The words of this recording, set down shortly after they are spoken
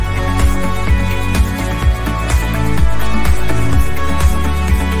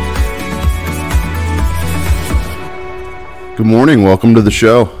Good morning. Welcome to the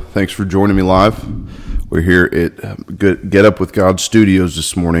show. Thanks for joining me live. We're here at Get Up with God Studios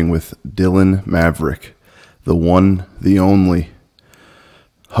this morning with Dylan Maverick, the one, the only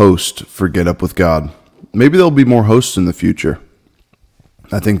host for Get Up with God. Maybe there'll be more hosts in the future.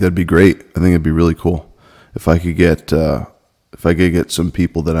 I think that'd be great. I think it'd be really cool if I could get some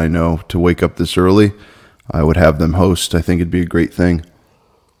people that I know to wake up this early. I would have them host. I think it'd be a great thing.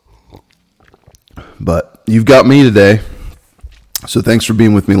 But you've got me today. So thanks for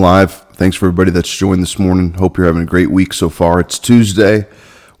being with me live. Thanks for everybody that's joined this morning. Hope you're having a great week so far. It's Tuesday.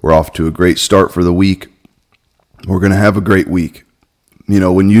 We're off to a great start for the week. We're going to have a great week. You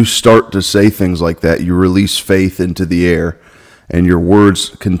know, when you start to say things like that, you release faith into the air, and your words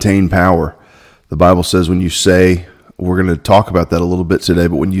contain power. The Bible says when you say, we're going to talk about that a little bit today,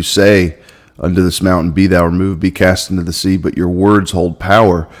 but when you say unto this mountain, be thou removed, be cast into the sea, but your words hold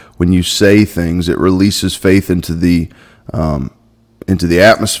power. When you say things, it releases faith into the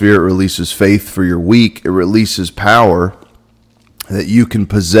atmosphere. It releases faith for your week. It releases power that you can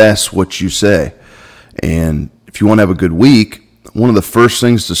possess what you say. And if you want to have a good week, one of the first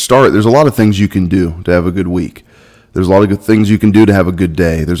things to start, there's a lot of things you can do to have a good week. There's a lot of good things you can do to have a good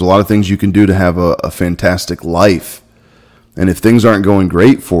day. There's a lot of things you can do to have a fantastic life. And if things aren't going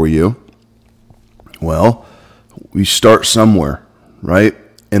great for you, well, we start somewhere, right?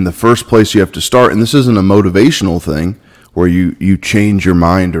 And the first place you have to start, and this isn't a motivational thing where you change your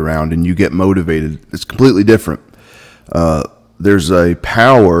mind around and you get motivated. It's completely different. There's a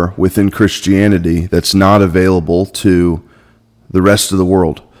power within Christianity that's not available to the rest of the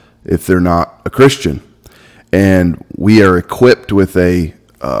world if they're not a Christian. And we are equipped with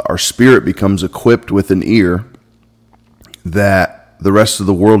our spirit becomes equipped with an ear that the rest of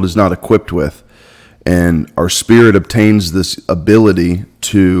the world is not equipped with. And our spirit obtains this ability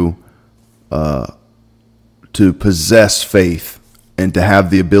to possess faith and to have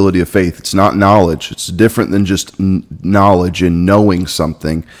the ability of faith. It's not knowledge. It's different than just knowledge and knowing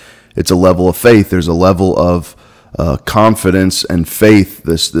something. It's a level of faith. There's a level of confidence and faith,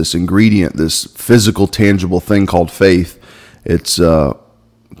 this ingredient, this physical, tangible thing called faith. It's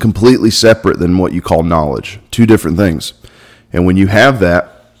completely separate than what you call knowledge. Two different things. And when you have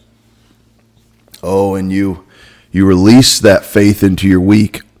that, and you release that faith into your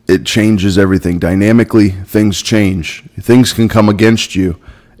week, it changes everything. Dynamically, things change. Things can come against you,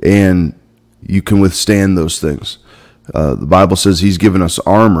 and you can withstand those things. The Bible says He's given us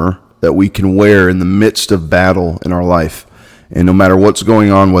armor that we can wear in the midst of battle in our life. And no matter what's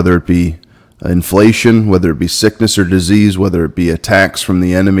going on, whether it be inflation, whether it be sickness or disease, whether it be attacks from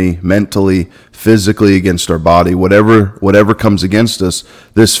the enemy, mentally, physically against our body, whatever comes against us,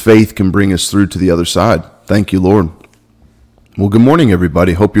 this faith can bring us through to the other side. Thank you, Lord. Well, good morning,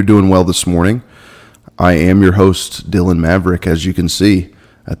 everybody. Hope you're doing well this morning. I am your host, Dylan Maverick, as you can see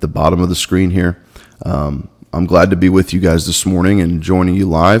at the bottom of the screen here. I'm glad to be with you guys this morning and joining you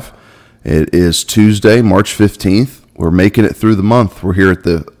live. It is Tuesday, March 15th. We're making it through the month. We're here at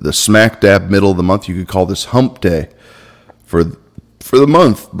the smack dab middle of the month. You could call this hump day for the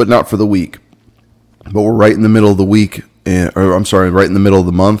month, but not for the week. But we're right in the middle of the week, right in the middle of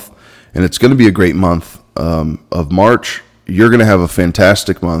the month, and it's going to be a great month of March. You're going to have a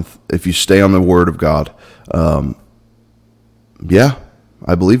fantastic month if you stay on the Word of God. Yeah,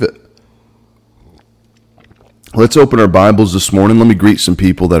 I believe it. Let's open our Bibles this morning. Let me greet some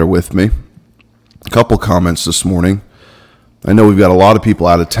people that are with me. A couple comments this morning. I know we've got a lot of people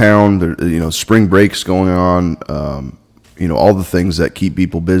out of town. There, spring break's going on. All the things that keep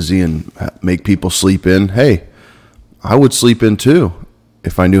people busy and make people sleep in. Hey, I would sleep in too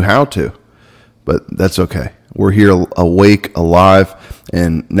if I knew how to, but that's okay. We're here awake, alive,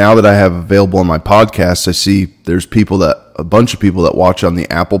 and now that I have available on my podcast, I see there's a bunch of people that watch on the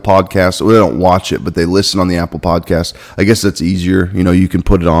Apple podcast. Well, they don't watch it, but they listen on the Apple podcast. I guess that's easier. You can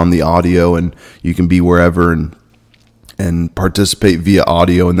put it on the audio and you can be wherever and participate via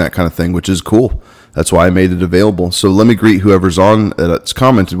audio and that kind of thing, which is cool. That's why I made it available. So let me greet whoever's on that's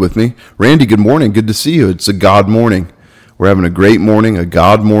commented with me. Randy, good morning. Good to see you. It's a God morning. We're having a great morning, a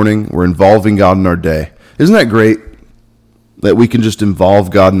God morning. We're involving God in our day. Isn't that great that we can just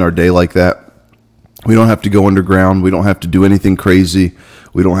involve God in our day like that? We don't have to go underground. We don't have to do anything crazy.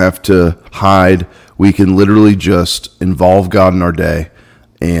 We don't have to hide. We can literally just involve God in our day.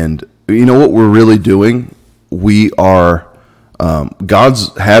 And you know what we're really doing?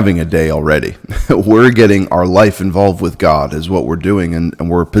 God's having a day already. We're getting our life involved with God is what we're doing,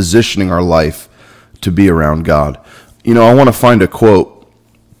 and we're positioning our life to be around God. I want to find a quote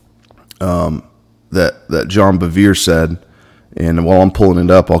that John Bevere said, and while I'm pulling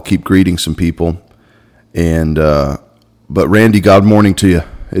it up, I'll keep greeting some people. But But Randy, God morning to you.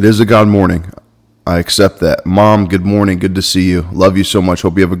 It is a God morning. I accept that. Mom, good morning. Good to see you. Love you so much.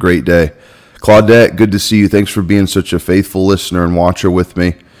 Hope you have a great day. Claudette, good to see you. Thanks for being such a faithful listener and watcher with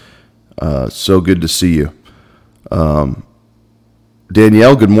me. So good to see you.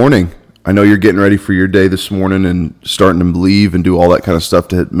 Danielle, good morning. I know you're getting ready for your day this morning and starting to leave and do all that kind of stuff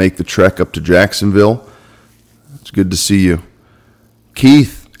to make the trek up to Jacksonville. It's good to see you.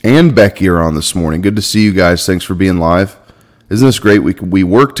 Keith and Becky are on this morning. Good to see you guys. Thanks for being live. Isn't this great? We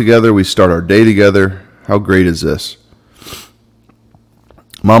work together. We start our day together. How great is this?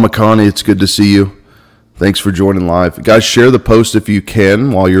 Mama Connie, it's good to see you. Thanks for joining live. Guys, share the post if you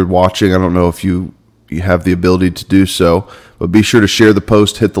can while you're watching. I don't know if you have the ability to do so, but be sure to share the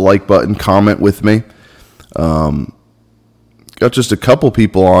post, hit the like button, comment with me. Got just a couple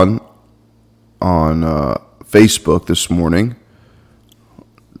people on Facebook this morning.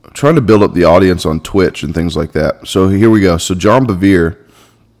 Trying to build up the audience on Twitch and things like that. So here we go. So John Bevere,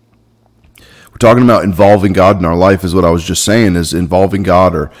 we're talking about involving God in our life is what I was just saying, is involving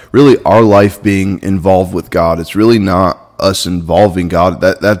God, or really our life being involved with God. It's really not us involving God.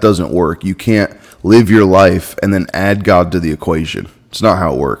 That doesn't work. You can't live your life and then add God to the equation. It's not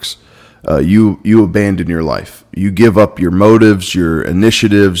how it works. You abandon your life. You give up your motives, your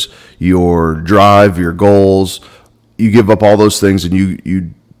initiatives, your drive, your goals. You give up all those things,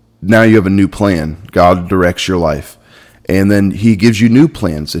 and now you have a new plan. God directs your life. And then he gives you new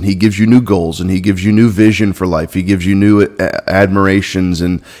plans, and he gives you new goals, and he gives you new vision for life. He gives you new admirations,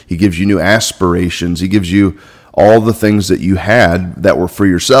 and he gives you new aspirations. He gives you all the things that you had that were for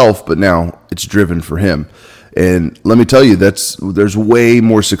yourself, but now it's driven for him. And let me tell you, there's way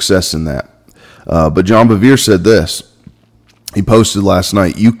more success in that. But John Bevere said this. He posted last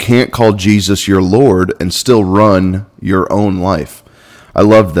night, you can't call Jesus your Lord and still run your own life. I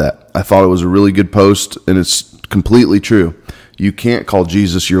loved that. I thought it was a really good post, and it's completely true. You can't call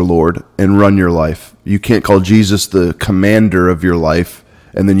Jesus your Lord and run your life. You can't call Jesus the commander of your life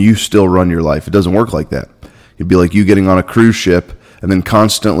and then you still run your life. It doesn't work like that. It'd be like you getting on a cruise ship and then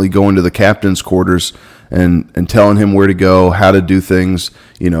constantly going to the captain's quarters and telling him where to go, how to do things.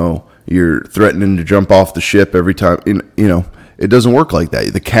 You're threatening to jump off the ship every time. It doesn't work like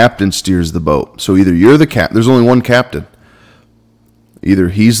that. The captain steers the boat. So either you're the captain. There's only one captain. Either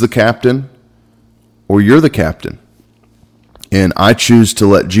he's the captain or you're the captain. And I choose to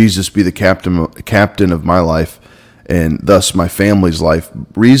let Jesus be the captain of my life and thus my family's life.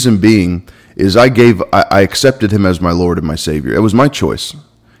 Reason being is I accepted him as my Lord and my Savior. It was my choice.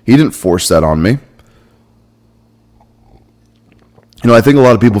 He didn't force that on me. I think a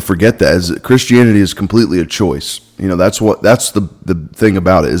lot of people forget that Christianity is completely a choice. That's the thing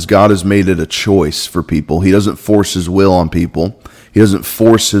about it, is God has made it a choice for people. He doesn't force his will on people. He doesn't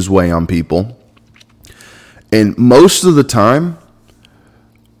force his way on people. And most of the time,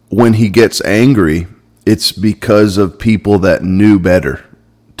 when he gets angry, it's because of people that knew better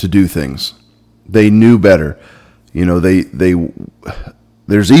to do things. They knew better.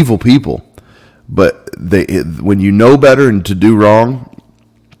 There's evil people, but when you know better and to do wrong,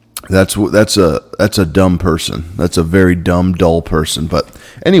 that's a dumb person. That's a very dumb, dull person. But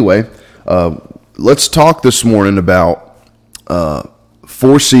anyway, let's talk this morning about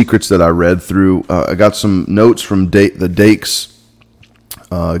 4 secrets that I read through. I got some notes from the Dake's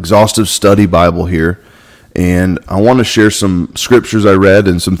Exhaustive Study Bible here, and I want to share some scriptures I read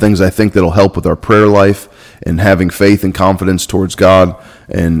and some things I think that'll help with our prayer life and having faith and confidence towards God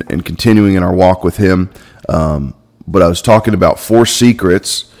and continuing in our walk with him. But I was talking about 4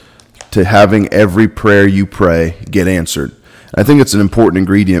 secrets to having every prayer you pray get answered. I think it's an important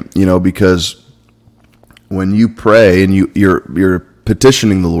ingredient, because when you pray and you're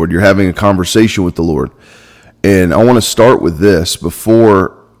petitioning the Lord, you're having a conversation with the Lord. And I want to start with this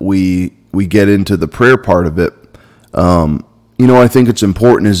before we get into the prayer part of it. I think it's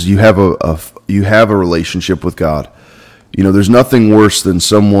important is you have a relationship with God. There's nothing worse than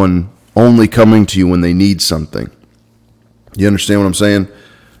someone only coming to you when they need something. You understand what I'm saying?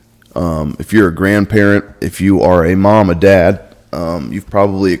 If you're a grandparent, if you are a mom, a dad, you've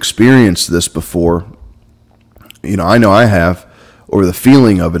probably experienced this before. I know I have, or the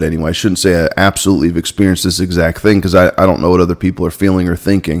feeling of it anyway. I shouldn't say I absolutely have experienced this exact thing because I don't know what other people are feeling or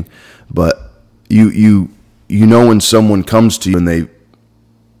thinking. But you when someone comes to you and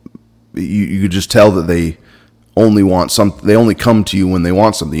you could just tell that they only want something. They only come to you when they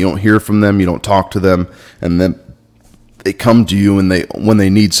want something. You don't hear from them. You don't talk to them, and then they come to you when they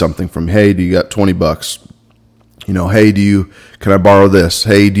need something from. Hey, do you got $20? Hey, can I borrow this?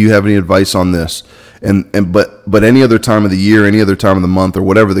 Hey, do you have any advice on this? But any other time of the year, any other time of the month, or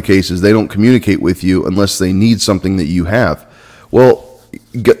whatever the case is, they don't communicate with you unless they need something that you have. Well,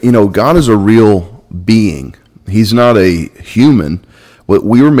 God is a real being. He's not a human.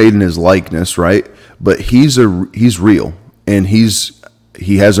 We were made in His likeness, right? But He's real, and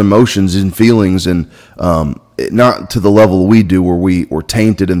He has emotions and feelings, and not to the level we do, where we're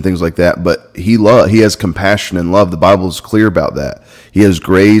tainted and things like that. But He has compassion and love. The Bible is clear about that. He has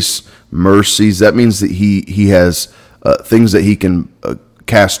grace, mercies. That means that He has things that He can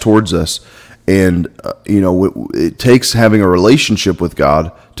cast towards us. And it takes having a relationship with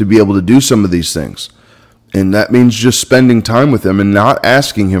God to be able to do some of these things. And that means just spending time with Him and not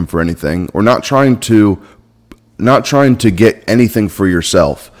asking Him for anything, or not trying to get anything for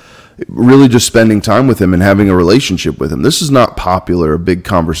yourself. Really just spending time with Him and having a relationship with Him. This is not popular, a big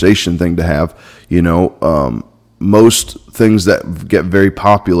conversation thing to have. Most things that get very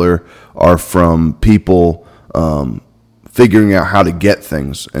popular are from people figuring out how to get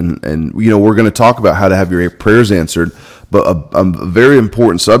things. And we're going to talk about how to have your prayers answered. But a very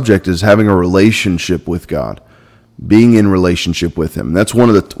important subject is having a relationship with God, being in relationship with Him. That's one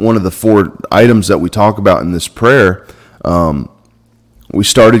of the 4 items that we talk about in this prayer. We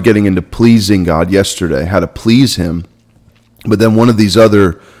started getting into pleasing God yesterday, how to please Him. But then one of these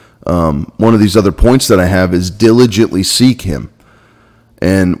other points that I have is diligently seek Him.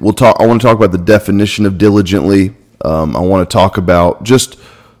 And I want to talk about the definition of diligently. I want to talk about just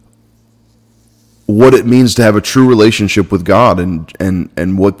what it means to have a true relationship with God,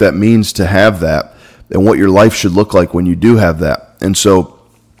 and what that means to have that, and what your life should look like when you do have that. And so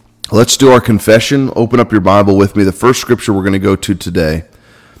let's do our confession. Open up your Bible with me. The first scripture we're going to go to today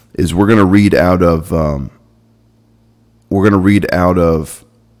is we're going to read out of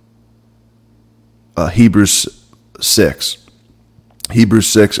Hebrews 6. Hebrews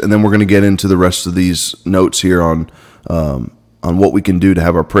 6, and then we're going to get into the rest of these notes here on what we can do to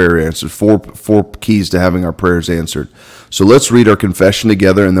have our prayer answered. Four keys to having our prayers answered. So let's read our confession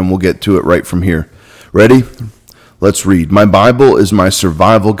together, and then we'll get to it right from here. Ready? Let's read. My Bible is my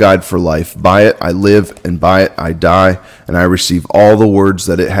survival guide for life. By it I live, and by it I die, and I receive all the words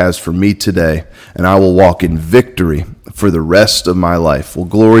that it has for me today, and I will walk in victory for the rest of my life. Well,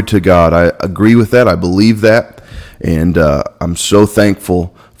 glory to God. I agree with that. I believe that, and I'm so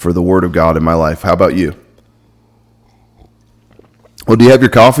thankful for the Word of God in my life. How about you? Well, do you have your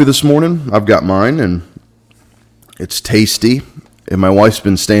coffee this morning? I've got mine, and it's tasty. And my wife's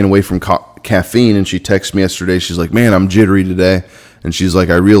been staying away from caffeine, and she texted me yesterday. She's like, "Man, I'm jittery today." And she's like,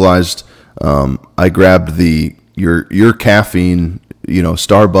 "I realized I grabbed your caffeine,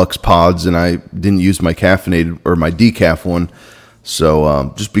 Starbucks pods, and I didn't use my caffeinated or my decaf one.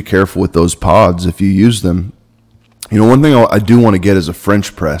 So just be careful with those pods if you use them." One thing I do want to get is a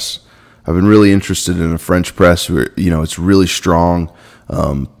French press. I've been really interested in a French press where, it's really strong,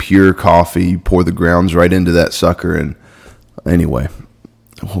 pure coffee. You pour the grounds right into that sucker. And anyway,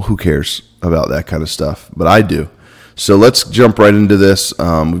 who cares about that kind of stuff? But I do. So let's jump right into this.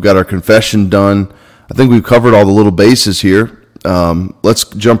 We've got our confession done. I think we've covered all the little bases here. Let's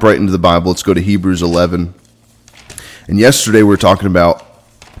jump right into the Bible. Let's go to Hebrews 11. And yesterday we were talking about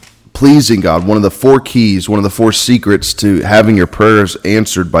pleasing God. One of the 4 keys, one of the 4 secrets to having your prayers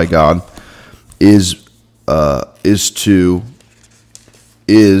answered by God is to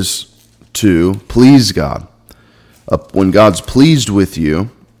please God. When God's pleased with you,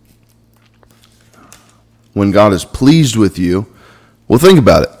 when God is pleased with you, well, think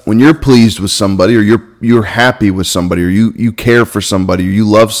about it. When you're pleased with somebody, or you're happy with somebody, or you care for somebody, or you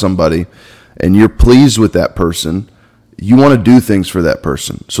love somebody, and you're pleased with that person, you want to do things for that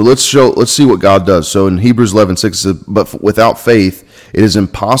person. So let's see what God does. So in Hebrews 11:6 it says, "But without faith it is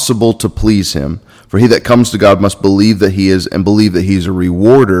impossible to please Him. For he that comes to God must believe that He is, and believe that He is a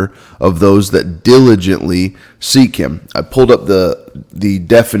rewarder of those that diligently seek Him." I pulled up the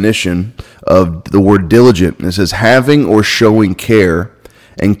definition of the word diligent, and it says having or showing care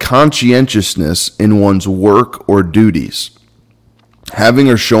and conscientiousness in one's work or duties. Having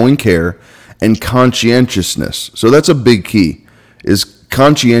or showing care and conscientiousness. So that's a big key, is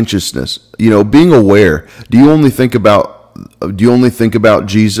conscientiousness. Being aware. Do you only think about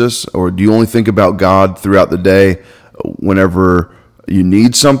Jesus, or do you only think about God throughout the day whenever you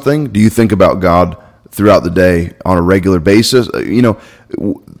need something? Do you think about God throughout the day on a regular basis?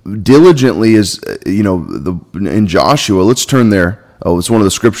 Diligently is, in Joshua, let's turn there. Oh, it's one of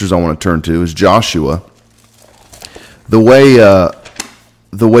the scriptures I want to turn to, is Joshua.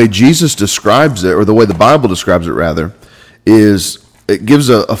 The way Jesus describes it, or the way the Bible describes it rather, is it gives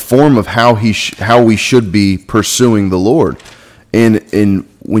a form of how we should be pursuing the Lord. And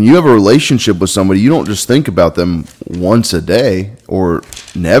when you have a relationship with somebody, you don't just think about them once a day, or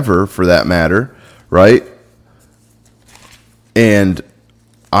never for that matter, right? And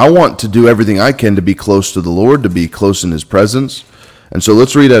I want to do everything I can to be close to the Lord, to be close in his presence. And so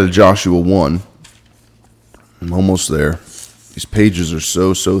let's read out of Joshua 1. I'm almost there. These pages are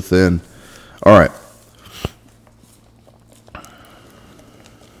so thin. All right.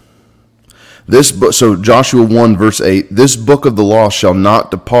 So Joshua 1 verse 8, this book of the law shall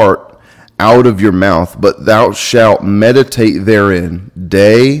not depart out of your mouth, but thou shalt meditate therein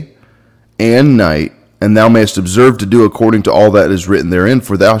day and night, and thou mayest observe to do according to all that is written therein,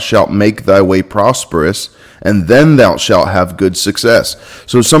 for thou shalt make thy way prosperous, and then thou shalt have good success.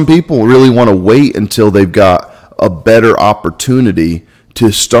 So some people really want to wait until they've got a better opportunity to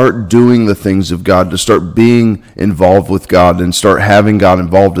start doing the things of God, to start being involved with God and start having God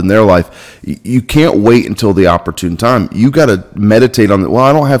involved in their life. You can't wait until the opportune time. You got to meditate on it. Well,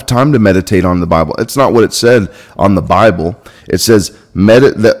 I don't have time to meditate on the Bible. It's not what it said on the Bible. It says,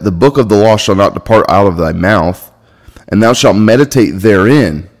 that the book of the law shall not depart out of thy mouth, and thou shalt meditate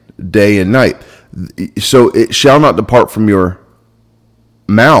therein day and night. So it shall not depart from your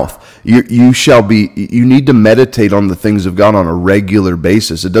mouth. You need to meditate on the things of God on a regular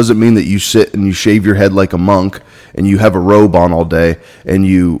basis. It doesn't mean that you sit and you shave your head like a monk and you have a robe on all day and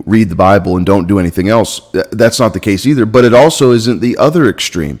you read the Bible and don't do anything else. That's not the case either. But it also isn't the other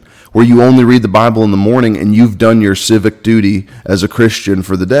extreme, where you only read the Bible in the morning and you've done your civic duty as a Christian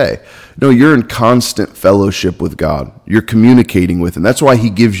for the day. No, you're in constant fellowship with God. You're communicating with him. That's why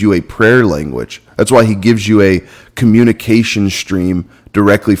he gives you a prayer language. That's why he gives you a communication stream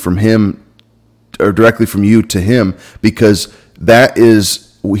directly from him, or directly from you to him, because that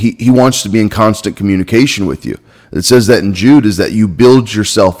is, he wants to be in constant communication with you. It says that in Jude, is that you build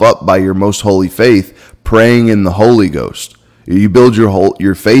yourself up by your most holy faith, praying in the Holy Ghost. You build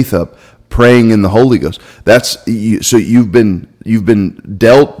your faith up praying in the Holy Ghost. So you've been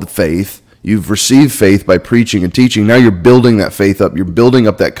dealt the faith. You've received faith by preaching and teaching. Now you're building that faith up. You're building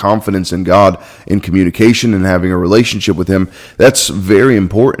up that confidence in God, in communication and having a relationship with him. That's very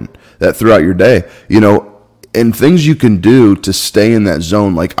important, that throughout your day, and things you can do to stay in that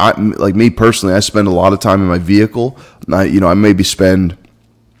zone. Like me personally, I spend a lot of time in my vehicle. I maybe spend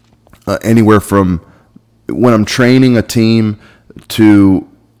anywhere from when I'm training a team to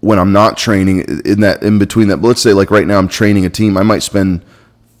when I'm not training, in between that. But let's say like right now I'm training a team. I might spend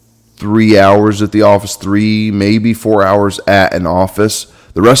 3 hours at the office, 3, maybe 4 hours at an office.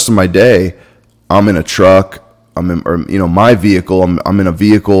 The rest of my day, I'm in a truck. I'm in, my vehicle. I'm in a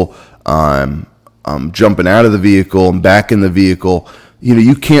vehicle. I'm jumping out of the vehicle. I'm back in the vehicle.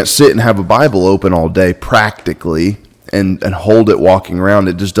 You can't sit and have a Bible open all day practically and hold it walking around.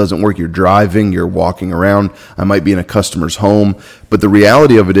 It just doesn't work. You're driving, you're walking around. I might be in a customer's home. But the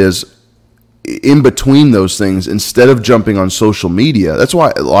reality of it is, in between those things, instead of jumping on social media, that's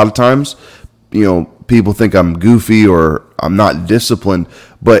why a lot of times, people think I'm goofy or I'm not disciplined,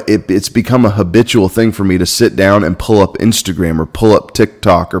 but it's become a habitual thing for me to sit down and pull up Instagram or pull up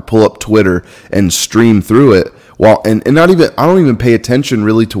TikTok or pull up Twitter and stream through it and I don't even pay attention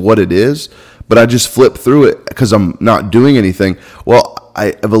really to what it is, but I just flip through it because I'm not doing anything. Well,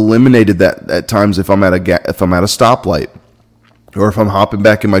 I have eliminated that at times if I'm at a stoplight, or if I'm hopping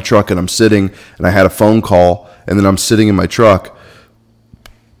back in my truck and I'm sitting and I had a phone call and then I'm sitting in my truck.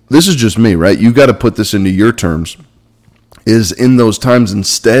 This is just me, right? You got to put this into your terms. Is in those times,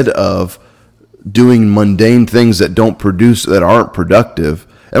 instead of doing mundane things that aren't productive.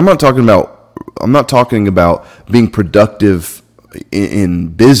 And I'm not talking about being productive in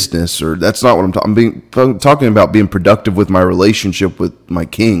business, or that's not what I'm talking. I'm talking about being productive with my relationship with my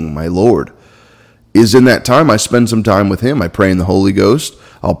King, my Lord. Is in that time I spend some time with him. I pray in the Holy Ghost.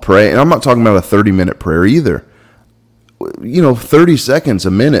 I'll pray. And I'm not talking about a 30-minute prayer either. 30 seconds,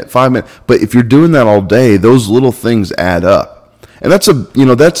 a minute, 5 minutes. But if you're doing that all day, those little things add up. And that's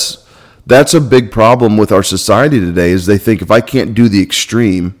a big problem with our society today, is they think if I can't do the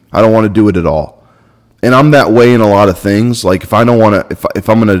extreme, I don't want to do it at all. And I'm that way in a lot of things. Like if I don't want to, if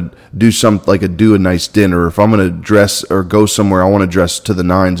I'm going to do something like do a nice dinner, or if I'm going to dress or go somewhere, I want to dress to the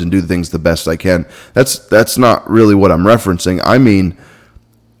nines and do things the best I can. That's not really what I'm referencing. I mean,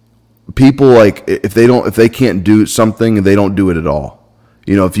 people, like if they can't do something, they don't do it at all.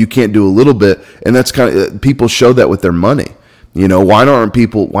 If you can't do a little bit, and that's people show that with their money. Why aren't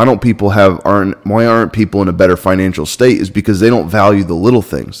people in a better financial state? Is because they don't value the little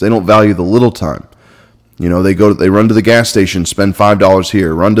things. They don't value the little time. They run to the gas station, spend $5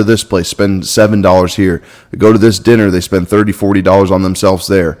 here, run to this place, spend $7 here. They go to this dinner, they spend $30, $40 on themselves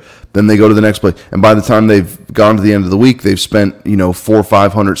there. Then they go to the next place. And by the time they've gone to the end of the week, they've spent, $400,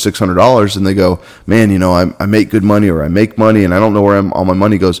 $500, $600. And they go, man, I make good money, or I make money and I don't know where all my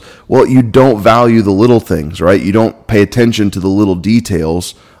money goes. Well, you don't value the little things, right? You don't pay attention to the little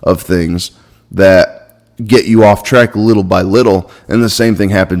details of things that get you off track little by little. And the same thing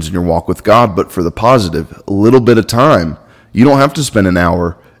happens in your walk with God, but for the positive. A little bit of time. You don't have to spend an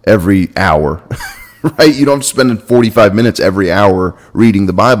hour every hour, right? You don't have to spend 45 minutes every hour reading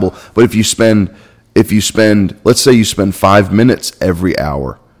the Bible. But if you spend, let's say you spend 5 minutes every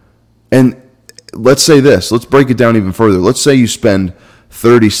hour. And let's say this, let's break it down even further. Let's say you spend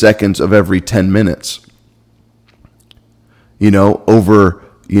 30 seconds of every 10 minutes, over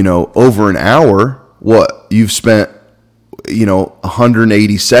an hour. What you've spent,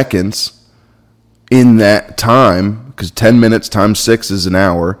 180 seconds in that time, because 10 minutes times 6 is an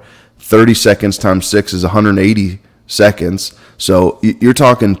hour, 30 seconds times 6 is 180 seconds. So you're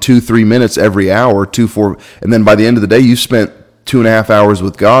talking 2-3 minutes every hour, 2-4, and then by the end of the day, you spent 2.5 hours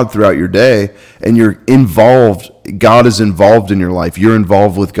with God throughout your day, and you're involved. God is involved in your life. You're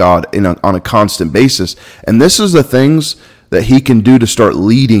involved with God on a constant basis, and this is the things that He can do to start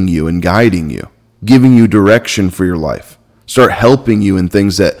leading you and guiding you, giving you direction for your life, start helping you in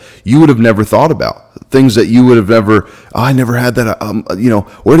things that you would have never thought about, things that you would have never, I never had that,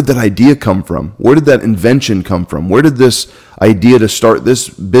 where did that idea come from? Where did that invention come from? Where did this idea to start this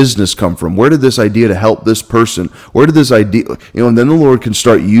business come from? Where did this idea to help this person? Where did this idea, and then the Lord can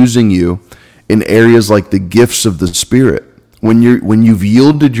start using you in areas like the gifts of the Spirit. When you've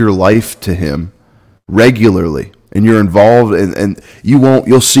yielded your life to Him regularly, and you're involved, and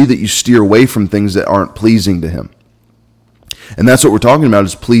you'll see that you steer away from things that aren't pleasing to Him. And that's what we're talking about,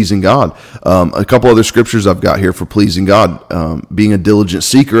 is pleasing God. A couple other scriptures I've got here for pleasing God, being a diligent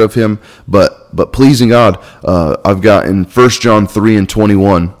seeker of Him, but pleasing God, I've got in 1 John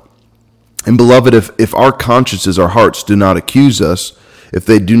 3:21. And beloved, if our consciences, our hearts, do not accuse us, if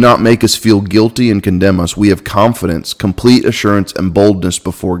they do not make us feel guilty and condemn us, we have confidence, complete assurance, and boldness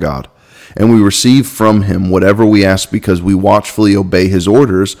before God. And we receive from Him whatever we ask, because we watchfully obey His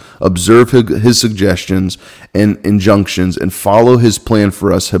orders, observe His suggestions and injunctions, and follow His plan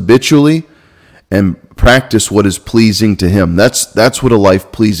for us habitually, and practice what is pleasing to Him. That's what a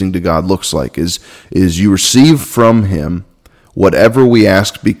life pleasing to God looks like, is you receive from Him whatever we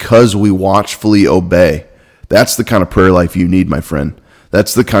ask because we watchfully obey. That's the kind of prayer life you need, my friend.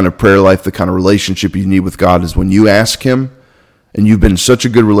 That's the kind of prayer life, the kind of relationship you need with God, is when you ask Him, and you've been in such a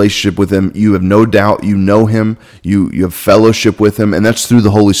good relationship with Him, you have no doubt, you know Him, you have fellowship with Him, and that's through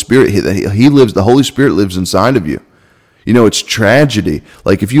the Holy Spirit. He lives, the Holy Spirit lives inside of you. It's tragedy.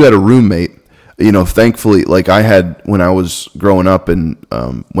 Like if you had a roommate, thankfully, like I had when I was growing up, and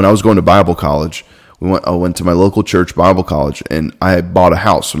when I was going to Bible college, I went to my local church Bible college, and I had bought a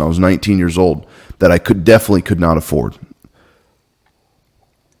house when I was 19 years old that I definitely could not afford.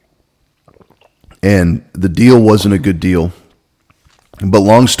 And the deal wasn't a good deal. But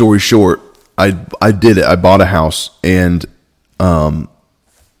long story short, I did it. I bought a house, and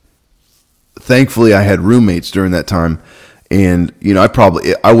thankfully I had roommates during that time. And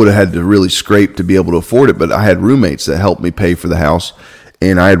I would have had to really scrape to be able to afford it, but I had roommates that helped me pay for the house.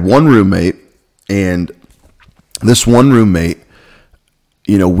 And I had one roommate, and this one roommate,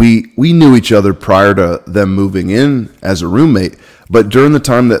 we knew each other prior to them moving in as a roommate. But during the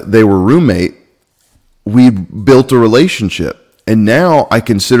time that they were roommate, we built a relationship. And now I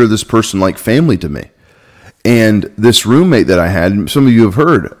consider this person like family to me. And this roommate that I had, some of you have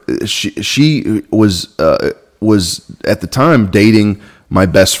heard, she was at the time dating my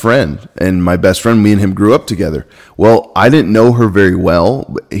best friend. And my best friend, me and him grew up together. Well, I didn't know her very well,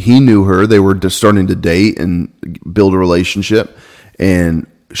 but he knew her. They were just starting to date and build a relationship. And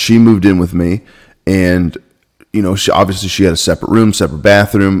she moved in with me. And, she had a separate room, separate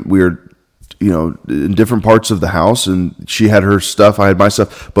bathroom. We were in different parts of the house, and she had her stuff, I had my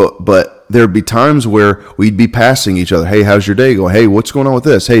stuff, but there'd be times where we'd be passing each other. Hey, how's your day going? Hey, what's going on with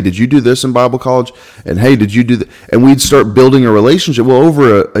this? Hey, did you do this in Bible college? And hey, did you do that? And we'd start building a relationship. Well,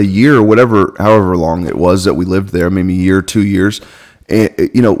 over a year or whatever, however long it was that we lived there, maybe a year, 2 years, and,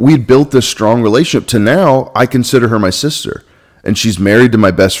 we'd built this strong relationship to now I consider her my sister, and she's married to my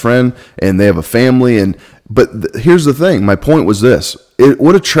best friend, and they have a family. But here's the thing. My point was this.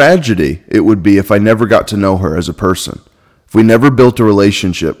 What a tragedy it would be if I never got to know her as a person. If we never built a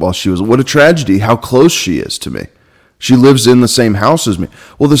relationship while she was, what a tragedy how close she is to me. She lives in the same house as me.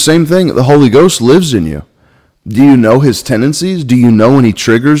 Well, the same thing, the Holy Ghost lives in you. Do you know His tendencies? Do you know when He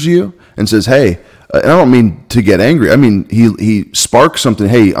triggers you and says, hey, And I don't mean to get angry. I mean, he sparks something.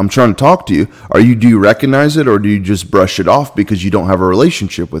 Hey, I'm trying to talk to you. Do you recognize it, or do you just brush it off because you don't have a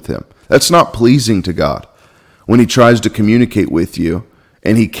relationship with him? That's not pleasing to God. When he tries to communicate with you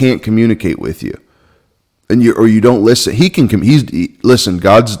and he can't communicate with you, and you don't listen, listen.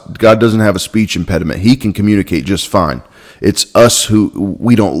 God doesn't have a speech impediment. He can communicate just fine. It's us who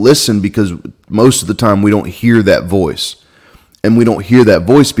we don't listen, because most of the time we don't hear that voice. And we don't hear that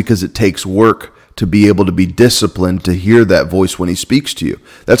voice because it takes work to be able to be disciplined to hear that voice when he speaks to you.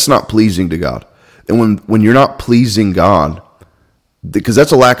 That's not pleasing to God. And when you're not pleasing God, because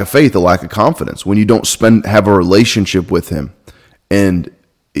that's a lack of faith, a lack of confidence, when you don't have a relationship with him, and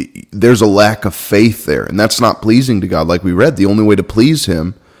there's a lack of faith there, and that's not pleasing to God. Like we read, the only way to please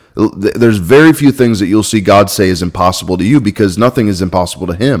him, there's very few things that you'll see God say is impossible to you, because nothing is impossible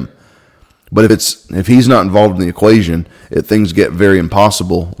to him. But if he's not involved in the equation, things get very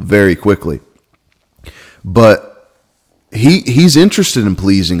impossible very quickly. But he's interested in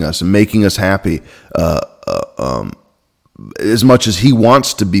pleasing us and making us happy as much as he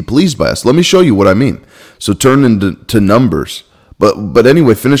wants to be pleased by us. Let me show you what I mean. So turn into Numbers. But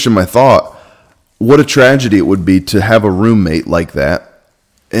anyway, finishing my thought, what a tragedy it would be to have a roommate like that.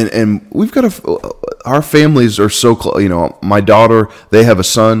 And we've got our families are so close. My daughter, they have a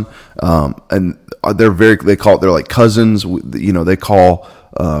son, and they're like cousins. They call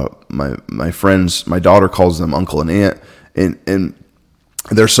my friends, my daughter calls them uncle and aunt, and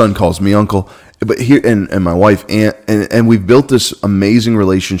their son calls me uncle. But here, and my wife aunt, and we've built this amazing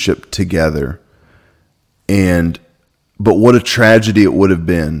relationship together. But what a tragedy it would have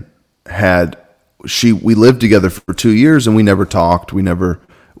been had we lived together for 2 years and we never talked.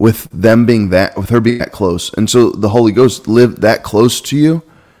 With her being that close. And so the Holy Ghost lived that close to you,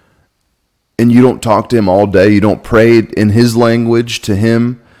 and you don't talk to him all day. You don't pray in his language to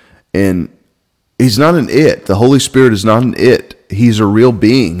him. And he's not an it. The Holy Spirit is not an it. He's a real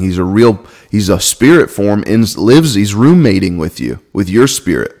being. He's a spirit form, and he's roommating with you, with your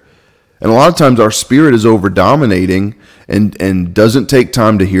spirit. And a lot of times our spirit is over dominating and doesn't take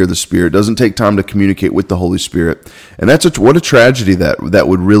time to hear the Spirit, doesn't take time to communicate with the Holy Spirit. And what a tragedy that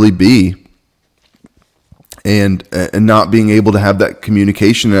would really be. And not being able to have that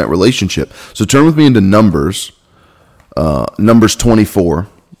communication and that relationship. So turn with me into Numbers 24.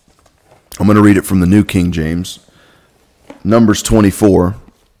 I'm going to read it from the New King James. Numbers 24,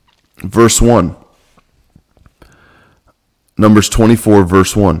 verse 1. Numbers 24,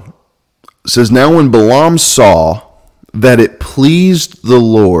 verse 1. It says, "Now when Balaam saw that it pleased the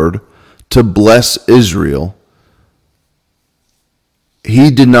Lord to bless Israel, he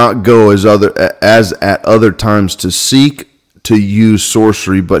did not go as at other times to seek to use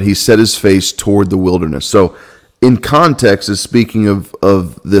sorcery, but he set his face toward the wilderness." So in context is speaking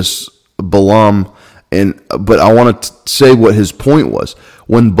of this Balaam, but I want to say what his point was.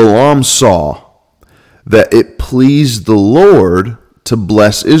 When Balaam saw that it pleased the Lord to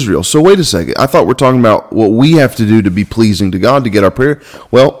bless Israel. So wait a second. I thought we're talking about what we have to do to be pleasing to God to get our prayer.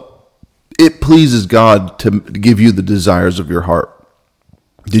 Well, it pleases God to give you the desires of your heart.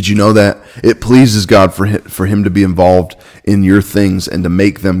 Did you know that? It pleases God for him to be involved in your things and to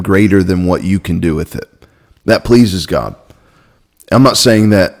make them greater than what you can do with it. That pleases God. I'm not saying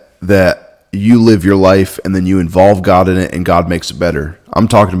that you live your life and then you involve God in it and God makes it better. I'm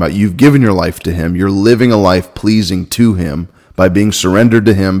talking about you've given your life to him. You're living a life pleasing to him by being surrendered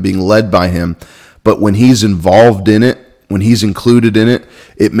to him, being led by him. But when he's involved in it, when he's included in it,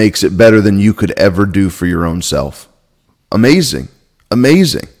 it makes it better than you could ever do for your own self. Amazing.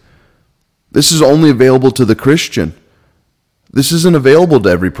 Amazing. This is only available to the Christian. This isn't available to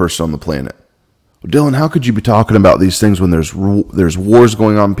every person on the planet. Dylan, how could you be talking about these things when there's wars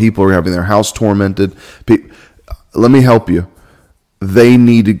going on, people are having their house tormented? Let me help you. They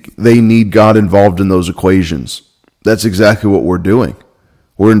need God involved in those equations. That's exactly what we're doing.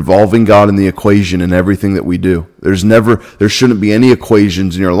 We're involving God in the equation in everything that we do. There shouldn't be any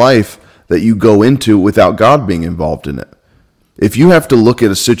equations in your life that you go into without God being involved in it. If you have to look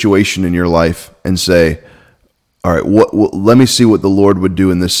at a situation in your life and say, all right, let me see what the Lord would do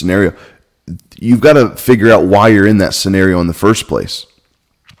in this scenario, you've got to figure out why you're in that scenario in the first place.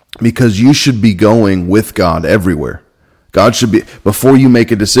 Because you should be going with God everywhere. God should be, before you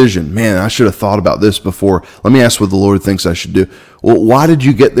make a decision, man, I should have thought about this before. Let me ask what the Lord thinks I should do. Well, why did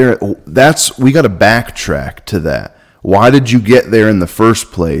you get there? We got to backtrack to that. Why did you get there in the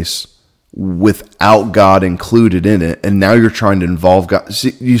first place without God included in it? And now you're trying to involve God.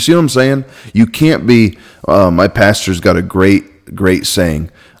 You see what I'm saying? You can't be, my pastor's got a great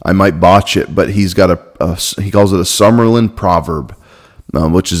saying. I might botch it, but he's got he calls it a Summerlin proverb.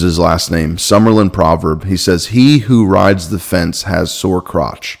 which is his last name, Summerlin proverb. He says, "He who rides the fence has sore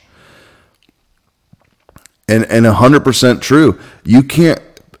crotch." And 100% true. You can't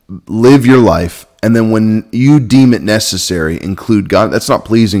live your life and then when you deem it necessary, include God. That's not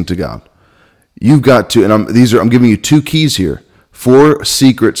pleasing to God. You've got to, and I'm giving you 2 keys here. 4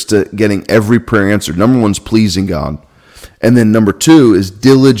 secrets to getting every prayer answered. Number 1 is pleasing God. And then number 2 is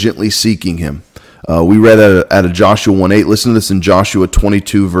diligently seeking him. We read out of Joshua 1:8. Listen to this in Joshua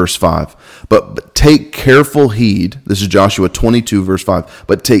 22, verse 5. But take careful heed. This is Joshua 22, verse 5.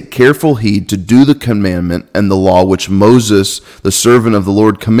 But take careful heed to do the commandment and the law which Moses, the servant of the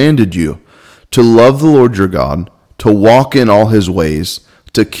Lord, commanded you, to love the Lord your God, to walk in all his ways,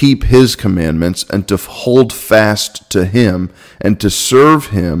 to keep his commandments, and to hold fast to him, and to serve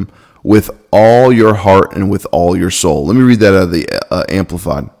him with all your heart and with all your soul. Let me read that out of the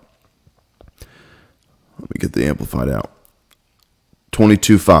Amplified. Let me get the Amplified out.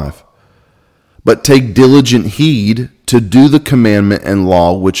 22:5. But take diligent heed to do the commandment and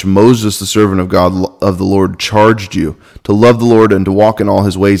law which Moses, the servant of God of the Lord, charged you, to love the Lord and to walk in all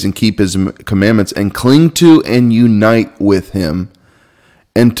his ways and keep his commandments and cling to and unite with him,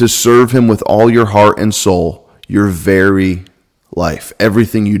 and to serve him with all your heart and soul, your very life,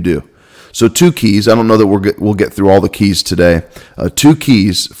 everything you do. So 2 keys. I don't know that we'll get through all the keys today. 2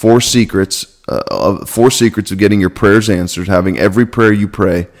 keys, 4 secrets, 4 secrets of getting your prayers answered, having every prayer you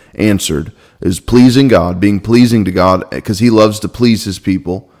pray answered, is pleasing God, being pleasing to God, because he loves to please his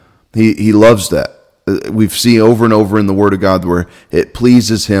people. He loves that. We've seen over and over in the Word of God where it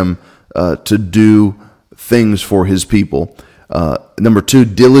pleases him to do things for his people. Number 2,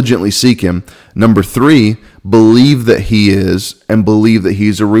 diligently seek him. Number 3, believe that he is, and believe that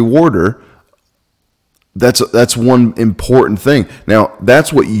he's a rewarder. That's one important thing. Now,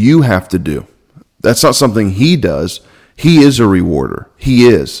 that's what you have to do. That's not something he does. He is a rewarder. He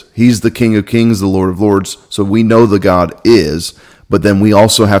is. He's the King of Kings, the Lord of Lords. So we know the God is, but then we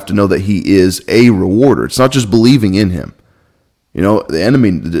also have to know that he is a rewarder. It's not just believing in him. You know, the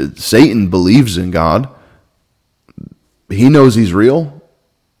enemy, Satan, believes in God. He knows he's real,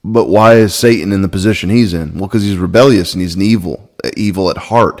 but why is Satan in the position he's in? Well, because he's rebellious and he's an evil at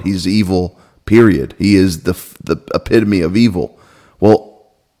heart. He's evil, period. He is the epitome of evil. Well,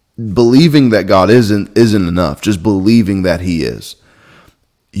 believing that God isn't enough. Just believing that he is.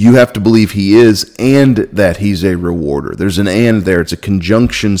 You have to believe he is and that he's a rewarder. There's an and there. It's a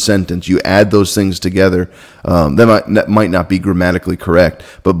conjunction sentence. You add those things together. That might not be grammatically correct,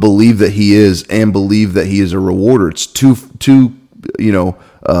 but believe that he is and believe that he is a rewarder. It's two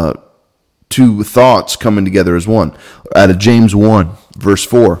thoughts coming together as one. Out of James 1, verse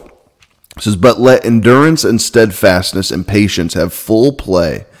 4, it says, "But let endurance and steadfastness and patience have full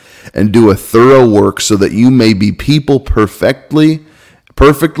play, and do a thorough work, so that you may be people perfectly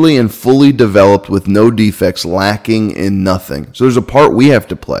and fully developed, with no defects, lacking in nothing." So there's a part we have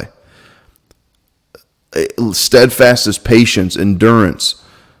to play. Steadfastness, patience, endurance,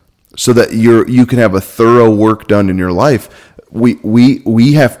 so that you can have a thorough work done in your life.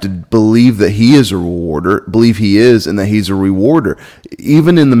 We have to believe that he is a rewarder, believe he is, and that he's a rewarder.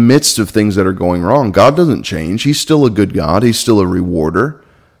 Even in the midst of things that are going wrong, God doesn't change. He's still a good God. He's still a rewarder.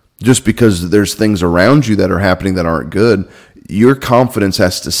 Just because there's things around you that are happening that aren't good, your confidence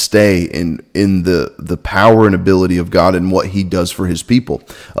has to stay in the power and ability of God and what he does for his people.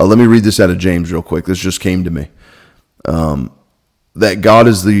 Let me read this out of James real quick. This just came to me. That God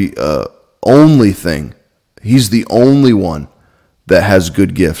is the only thing. He's the only one that has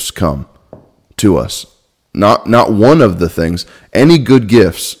good gifts come to us. Not one of the things. Any good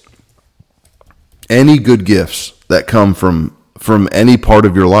gifts that come from any part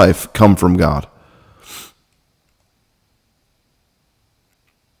of your life come from God.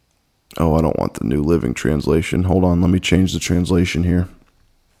 Oh, I don't want the New Living Translation. Hold on, let me change the translation here.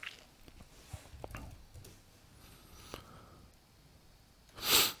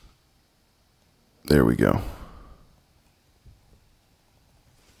 There we go.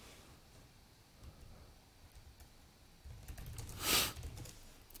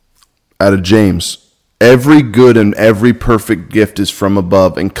 Out of James, "Every good and every perfect gift is from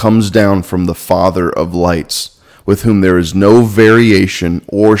above and comes down from the Father of lights, with whom there is no variation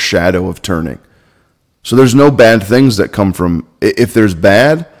or shadow of turning." So there's no bad things that come from, if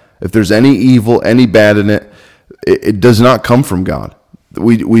there's any evil, any bad in it, it does not come from God.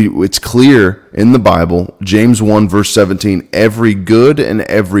 It's clear in the Bible, James 1 verse 17, "Every good and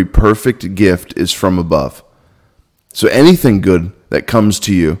every perfect gift is from above." So anything good that comes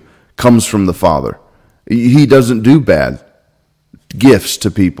to you comes from the Father. He doesn't do bad gifts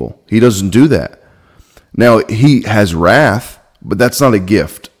to people. He doesn't do that. Now, he has wrath but that's not a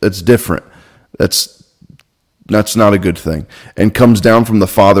gift. That's different. That's not a good thing. And comes down from the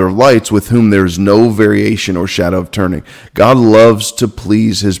Father of lights, with whom there is no variation or shadow of turning. God loves to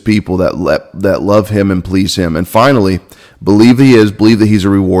please his people that love him and please him. And finally, believe that he's a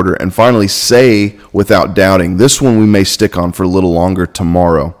rewarder. And finally, say without doubting. This one we may stick on for a little longer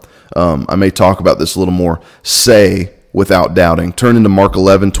tomorrow. I may talk about this a little more. Say without doubting. Turn into Mark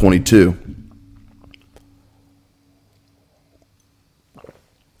 11:22.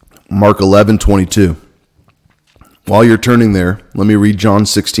 Mark 11:22. While you're turning there, let me read John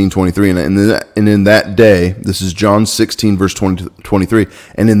 16:23. And in that day, this is John 16, verse 23.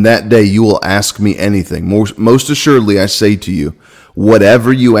 And in that day you will ask me anything. Most assuredly I say to you,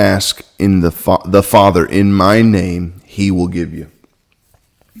 whatever you ask in the Father in my name, he will give you.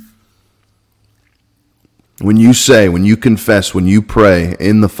 When you confess, when you pray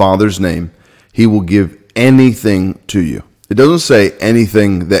in the Father's name, he will give anything to you. It doesn't say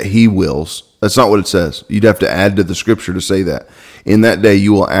anything that he wills. That's not what it says. You'd have to add to the scripture to say that. In that day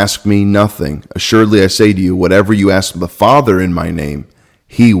you will ask me nothing. Assuredly I say to you, whatever you ask the Father in my name,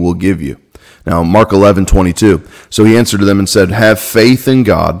 he will give you. Now, Mark 11:22. So he answered to them and said, have faith in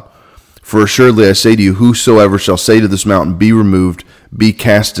God. For assuredly I say to you, whosoever shall say to this mountain, be removed, be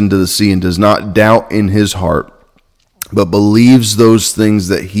cast into the sea, and does not doubt in his heart, but believes those things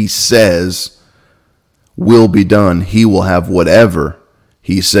that he says will be done, he will have whatever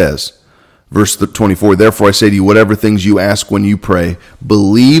he says. Verse 24, therefore I say to you, whatever things you ask when you pray,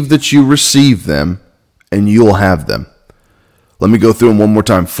 believe that you receive them, and you'll have them. Let me go through them one more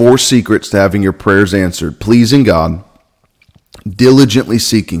time. 4 secrets to having your prayers answered. Pleasing God, diligently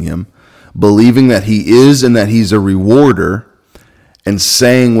seeking him, believing that he is and that he's a rewarder, and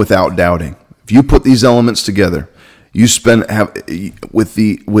saying without doubting. If you put these elements together, in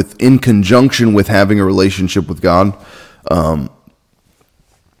conjunction with having a relationship with God,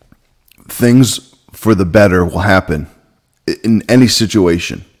 things for the better will happen in any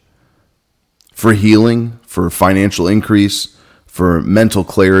situation. For healing, for financial increase, for mental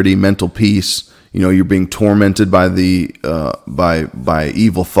clarity, mental peace. You're being tormented by by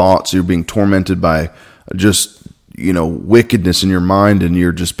evil thoughts. You're being tormented by just wickedness in your mind, and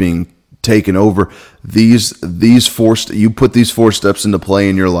you're just being taken over. You put these 4 steps into play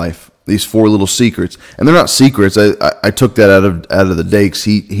in your life. These 4 little secrets, and they're not secrets. I took that out of the Dakes.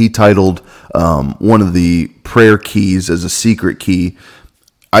 He titled one of the prayer keys as a secret key.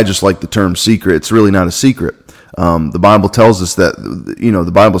 I just like the term secret. It's really not a secret. The Bible tells us that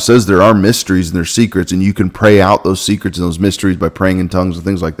the Bible says there are mysteries and there's secrets, and you can pray out those secrets and those mysteries by praying in tongues and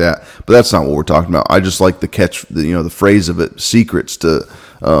things like that. But that's not what we're talking about. I just like the phrase of it, secrets,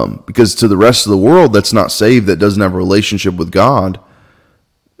 because to the rest of the world that's not saved, that doesn't have a relationship with God,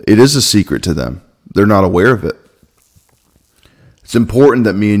 it is a secret to them. They're not aware of it. It's important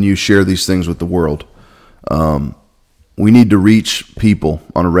that me and you share these things with the world. We need to reach people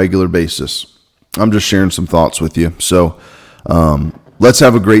on a regular basis. I'm just sharing some thoughts with you. So let's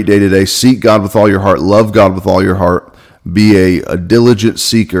have a great day today. Seek God with all your heart. Love God with all your heart. Be a diligent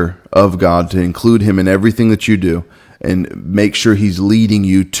seeker of God, to include him in everything that you do, and make sure he's leading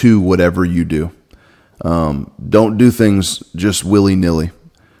you to whatever you do. Don't do things just willy-nilly.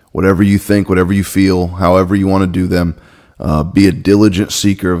 Whatever you think, whatever you feel, however you want to do them, be a diligent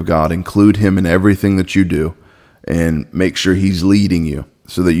seeker of God. Include him in everything that you do, and make sure he's leading you,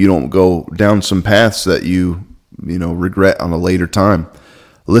 so that you don't go down some paths that you regret on a later time.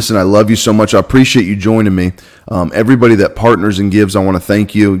 Listen, I love you so much. I appreciate you joining me. Everybody that partners and gives, I want to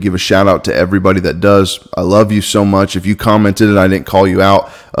thank you. Give a shout out to everybody that does. I love you so much. If you commented and I didn't call you out,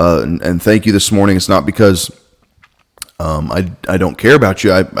 and thank you this morning, it's not because I don't care about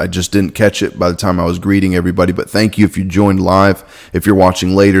you. I just didn't catch it by the time I was greeting everybody. But thank you if you joined live. If you're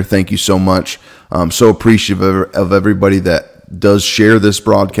watching later, thank you so much. I'm so appreciative of everybody that does share this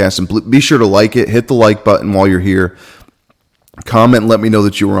broadcast. And be sure to like it. Hit the like button while you're here. Comment and let me know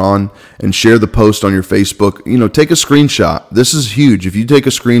that you were on, and share the post on your Facebook. Take a screenshot. This is huge. If you take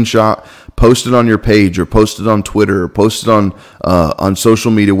a screenshot, post it on your page, or post it on Twitter, or post it on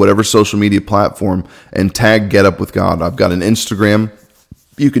social media, whatever social media platform, and tag Get Up With God. I've got an Instagram.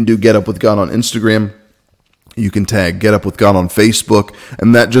 You can do Get Up With God on Instagram. You can tag Get Up With God on Facebook,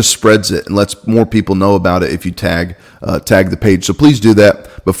 and that just spreads it and lets more people know about it if you tag the page. So please do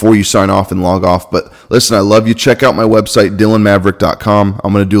that. before you sign off and log off. But listen, I love you. Check out my website, DylanMaverick.com.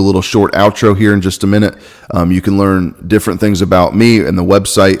 I'm going to do a little short outro here in just a minute. You can learn different things about me and the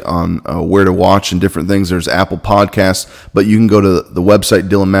website on where to watch and different things. There's Apple Podcasts, but you can go to the website,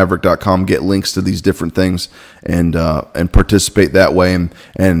 DylanMaverick.com, get links to these different things and participate that way,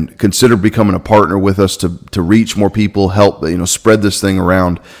 and consider becoming a partner with us to reach more people, help, spread this thing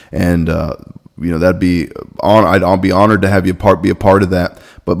around. And, that'd be I'll be honored to have you be a part of that.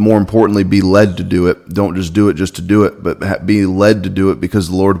 But more importantly, be led to do it. Don't just do it just to do it, but be led to do it because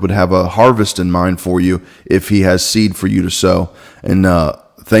the Lord would have a harvest in mind for you if He has seed for you to sow. And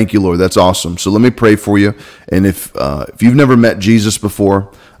thank you, Lord. That's awesome. So let me pray for you. And if you've never met Jesus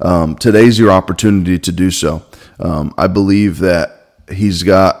before, today's your opportunity to do so. I believe that He's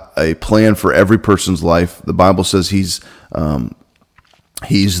got a plan for every person's life. The Bible says He's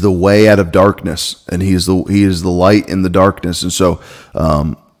the way out of darkness, and He is the light in the darkness. And so,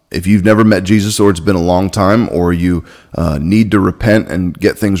 if you've never met Jesus, or it's been a long time, or you need to repent and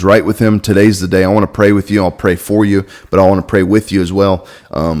get things right with Him, today's the day. I want to pray with you. I'll pray for you, but I want to pray with you as well.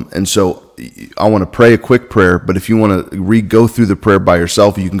 And so I want to pray a quick prayer, but if you want to go through the prayer by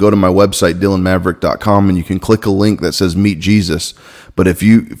yourself, you can go to my website, DylanMaverick.com, and you can click a link that says Meet Jesus. But if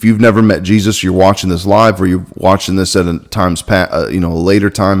you've never met Jesus, you're watching this live, or you're watching this at a later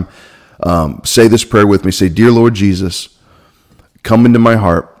time, say this prayer with me. Say, Dear Lord Jesus, come into my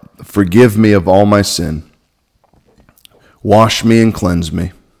heart. Forgive me of all my sin. Wash me and cleanse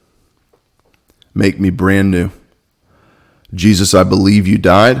me. Make me brand new. Jesus, I believe you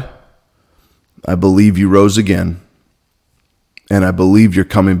died. I believe you rose again. And I believe you're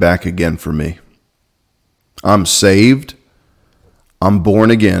coming back again for me. I'm saved. I'm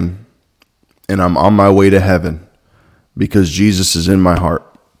born again. And I'm on my way to heaven because Jesus is in my heart.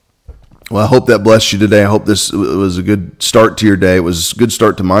 Well, I hope that blessed you today. I hope this was a good start to your day. It was a good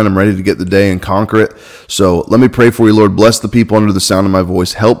start to mine. I'm ready to get the day and conquer it. So let me pray for you, Lord. Bless the people under the sound of my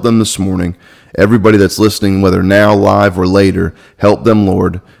voice. Help them this morning. Everybody that's listening, whether now, live, or later, help them,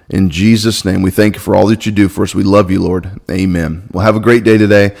 Lord. In Jesus' name, we thank you for all that you do for us. We love you, Lord. Amen. Well, have a great day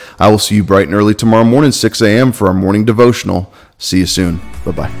today. I will see you bright and early tomorrow morning, 6 a.m. for our morning devotional. See you soon.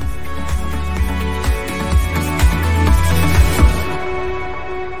 Bye-bye.